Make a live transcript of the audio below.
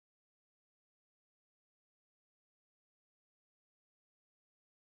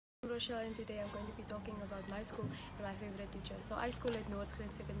Rochelle, and today I'm going to be talking about my school and my favorite teacher. So I school at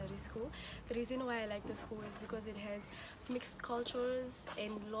Noordgrens Secondary School. The reason why I like the school is because it has mixed cultures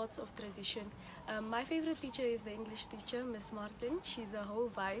and lots of tradition. My favorite teacher is the English teacher, Miss Martin. She's a whole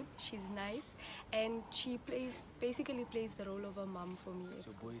vibe. She's nice, and she basically plays the role of a mom for me.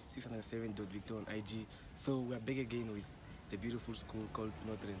 So boys, 607.Victor on IG. So we're back again with the beautiful school called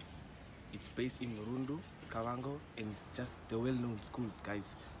Noordgrens. It's based in Rundu, Kavango, and it's just the well-known school,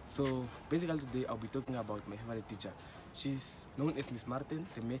 guys. So basically today I'll be talking about my favorite teacher. She's known as Miss Martin,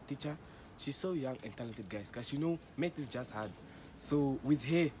 the math teacher. She's so young and talented, guys. Because you know, math is just hard. So with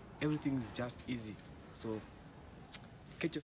her, everything is just easy. So